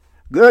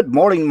Good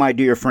morning, my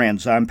dear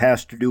friends. I'm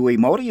Pastor Dewey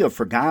Modi of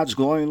For God's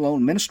Glory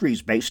Alone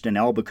Ministries, based in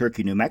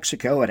Albuquerque, New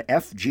Mexico at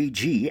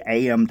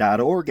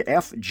fggam.org,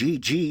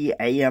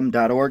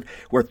 fggam.org,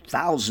 where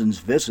thousands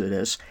visit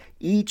us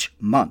each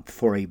month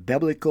for a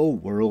biblical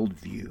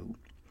worldview.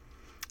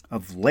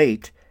 Of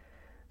late,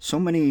 so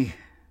many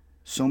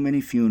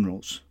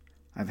funerals.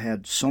 I've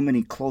had so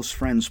many close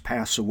friends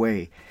pass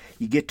away.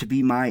 You get to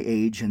be my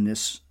age and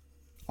this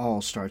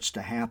all starts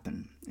to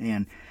happen.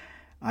 And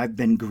I've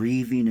been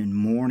grieving and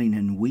mourning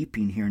and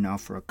weeping here now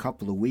for a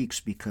couple of weeks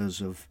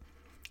because of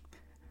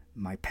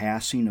my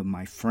passing of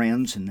my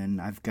friends. And then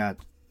I've got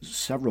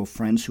several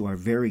friends who are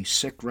very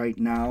sick right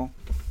now.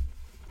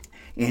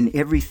 And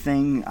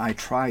everything I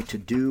try to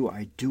do,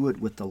 I do it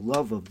with the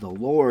love of the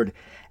Lord.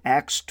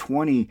 Acts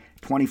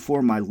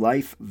 20:24, my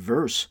life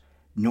verse.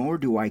 Nor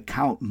do I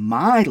count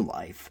my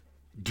life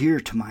dear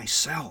to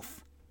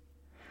myself,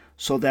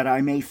 so that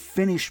I may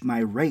finish my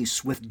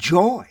race with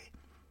joy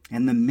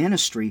and the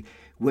ministry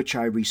which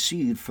I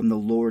received from the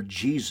Lord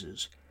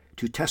Jesus,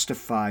 to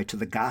testify to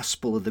the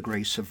gospel of the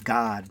grace of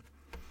God.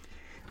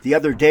 The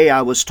other day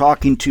I was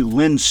talking to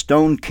Lynn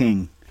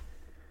Stoneking.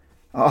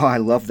 Oh, I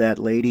love that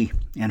lady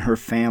and her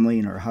family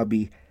and her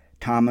hubby,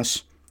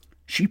 Thomas.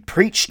 She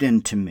preached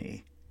into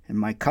me, and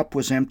my cup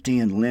was empty,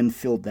 and Lynn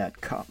filled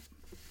that cup.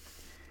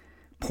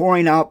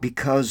 Pouring out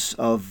because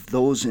of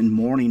those in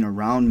mourning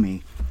around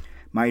me,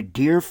 my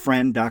dear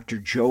friend Dr.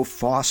 Joe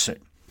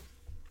Fawcett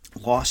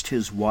lost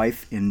his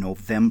wife in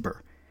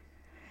November.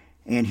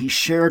 And he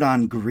shared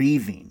on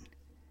grieving.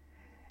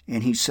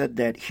 And he said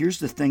that here's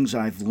the things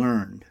I've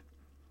learned.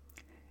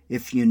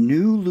 If you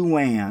knew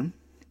Luann,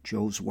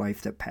 Joe's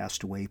wife that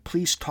passed away,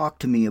 please talk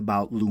to me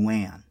about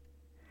Luann.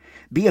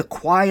 Be a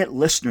quiet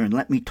listener and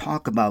let me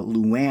talk about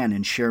Luann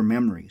and share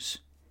memories.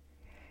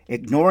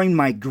 Ignoring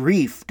my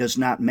grief does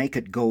not make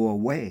it go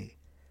away,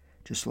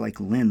 just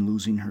like Lynn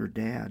losing her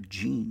dad,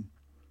 Gene.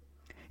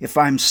 If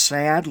I'm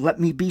sad, let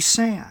me be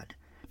sad.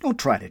 Don't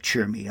try to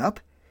cheer me up.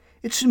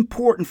 It's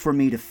important for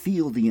me to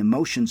feel the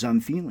emotions I'm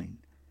feeling.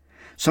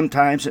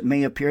 Sometimes it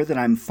may appear that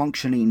I'm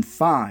functioning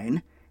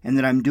fine and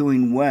that I'm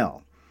doing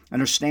well.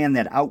 Understand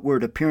that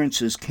outward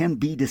appearances can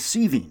be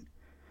deceiving.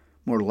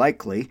 More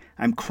likely,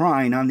 I'm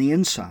crying on the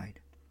inside.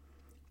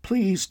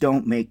 Please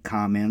don't make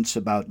comments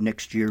about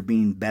next year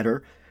being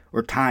better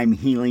or time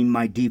healing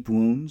my deep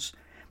wounds.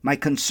 My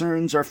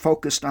concerns are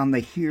focused on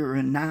the here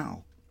and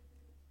now.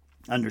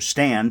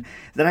 Understand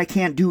that I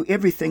can't do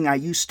everything I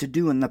used to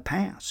do in the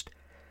past.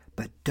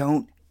 But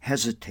don't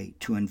hesitate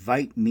to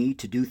invite me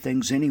to do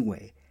things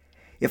anyway.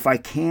 If I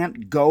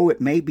can't go,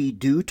 it may be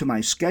due to my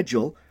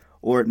schedule,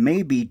 or it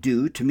may be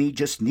due to me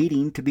just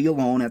needing to be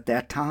alone at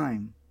that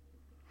time.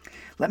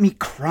 Let me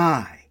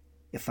cry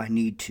if I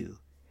need to.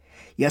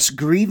 Yes,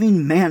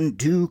 grieving men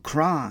do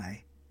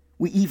cry.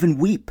 We even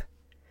weep.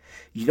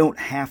 You don't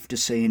have to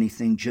say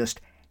anything,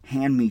 just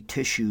hand me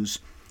tissues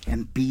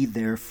and be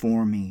there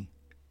for me.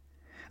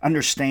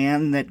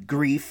 Understand that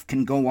grief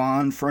can go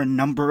on for a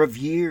number of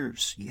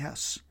years,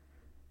 yes.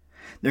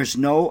 There's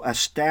no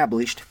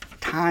established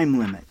time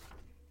limit.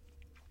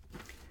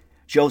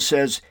 Joe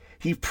says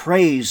he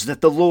prays that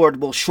the Lord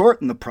will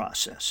shorten the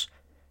process.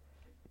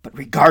 But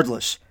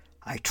regardless,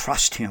 I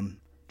trust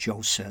him,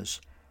 Joe says.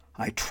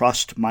 I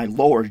trust my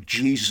Lord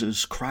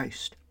Jesus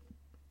Christ.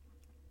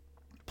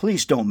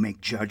 Please don't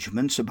make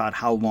judgments about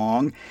how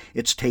long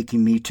it's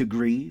taking me to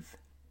grieve.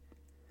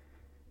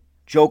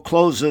 Joe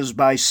closes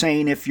by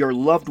saying, if your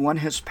loved one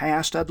has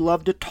passed, I'd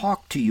love to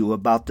talk to you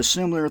about the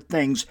similar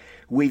things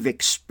we've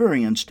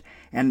experienced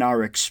and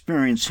are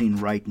experiencing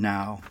right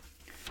now.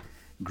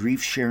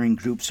 Grief-sharing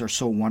groups are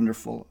so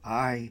wonderful.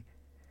 I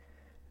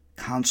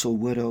counsel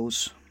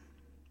widows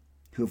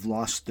who have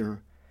lost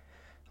their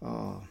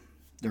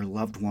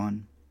loved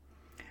one.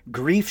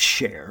 Grief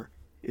Share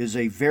is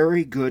a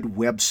very good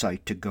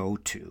website to go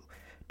to.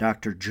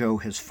 Dr. Joe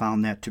has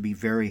found that to be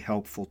very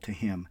helpful to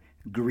him.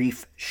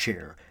 Grief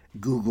Share.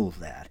 Google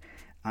that.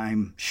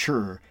 I'm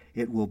sure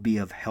it will be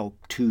of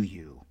help to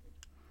you.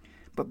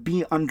 But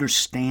be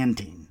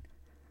understanding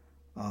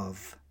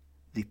of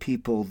the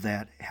people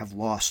that have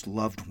lost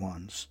loved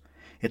ones.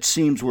 It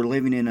seems we're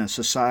living in a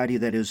society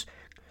that is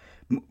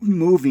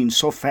moving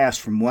so fast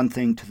from one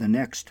thing to the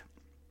next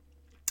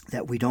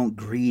that we don't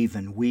grieve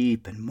and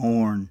weep and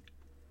mourn.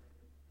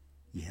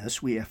 Yes,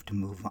 we have to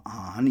move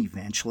on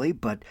eventually,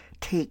 but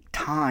take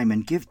time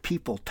and give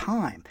people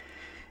time.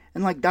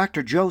 And like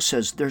Dr. Joe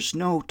says, there's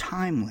no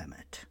time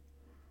limit.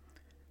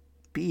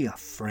 Be a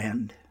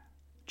friend.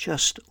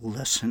 Just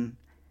listen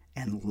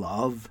and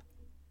love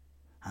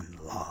and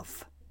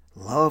love.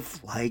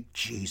 Love like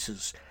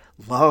Jesus.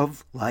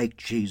 Love like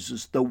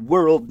Jesus. The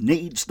world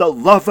needs the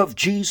love of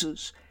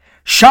Jesus.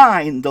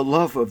 Shine the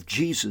love of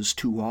Jesus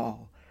to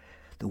all.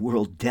 The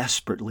world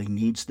desperately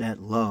needs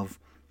that love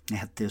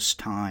at this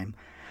time.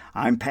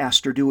 I'm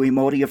Pastor Dewey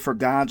Modi of For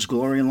God's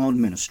Glory Alone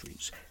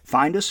Ministries.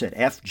 Find us at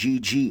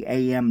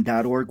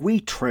fggam.org. We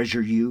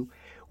treasure you.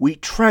 We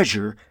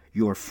treasure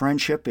your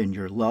friendship and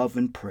your love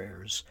and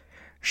prayers.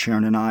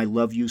 Sharon and I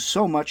love you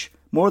so much,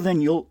 more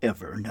than you'll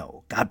ever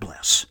know. God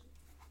bless.